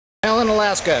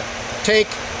Alaska. Take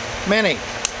many.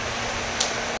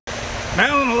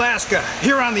 Malin, Alaska,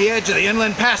 here on the edge of the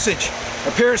Inland Passage,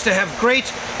 appears to have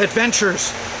great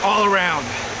adventures all around.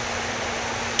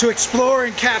 To explore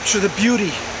and capture the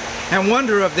beauty and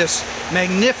wonder of this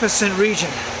magnificent region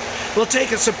will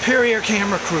take a superior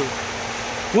camera crew.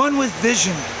 One with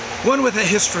vision, one with a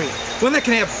history, one that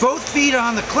can have both feet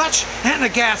on the clutch and the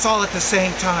gas all at the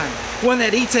same time. One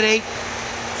that eats at 8,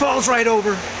 falls right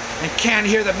over, and can't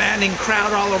hear the maddening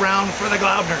crowd all around for the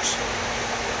Globners.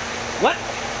 What?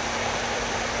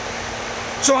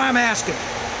 So I'm asking,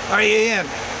 are you in?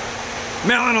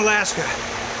 Malin, Alaska,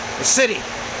 the city,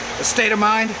 the state of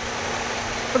mind,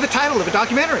 or the title of a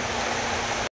documentary?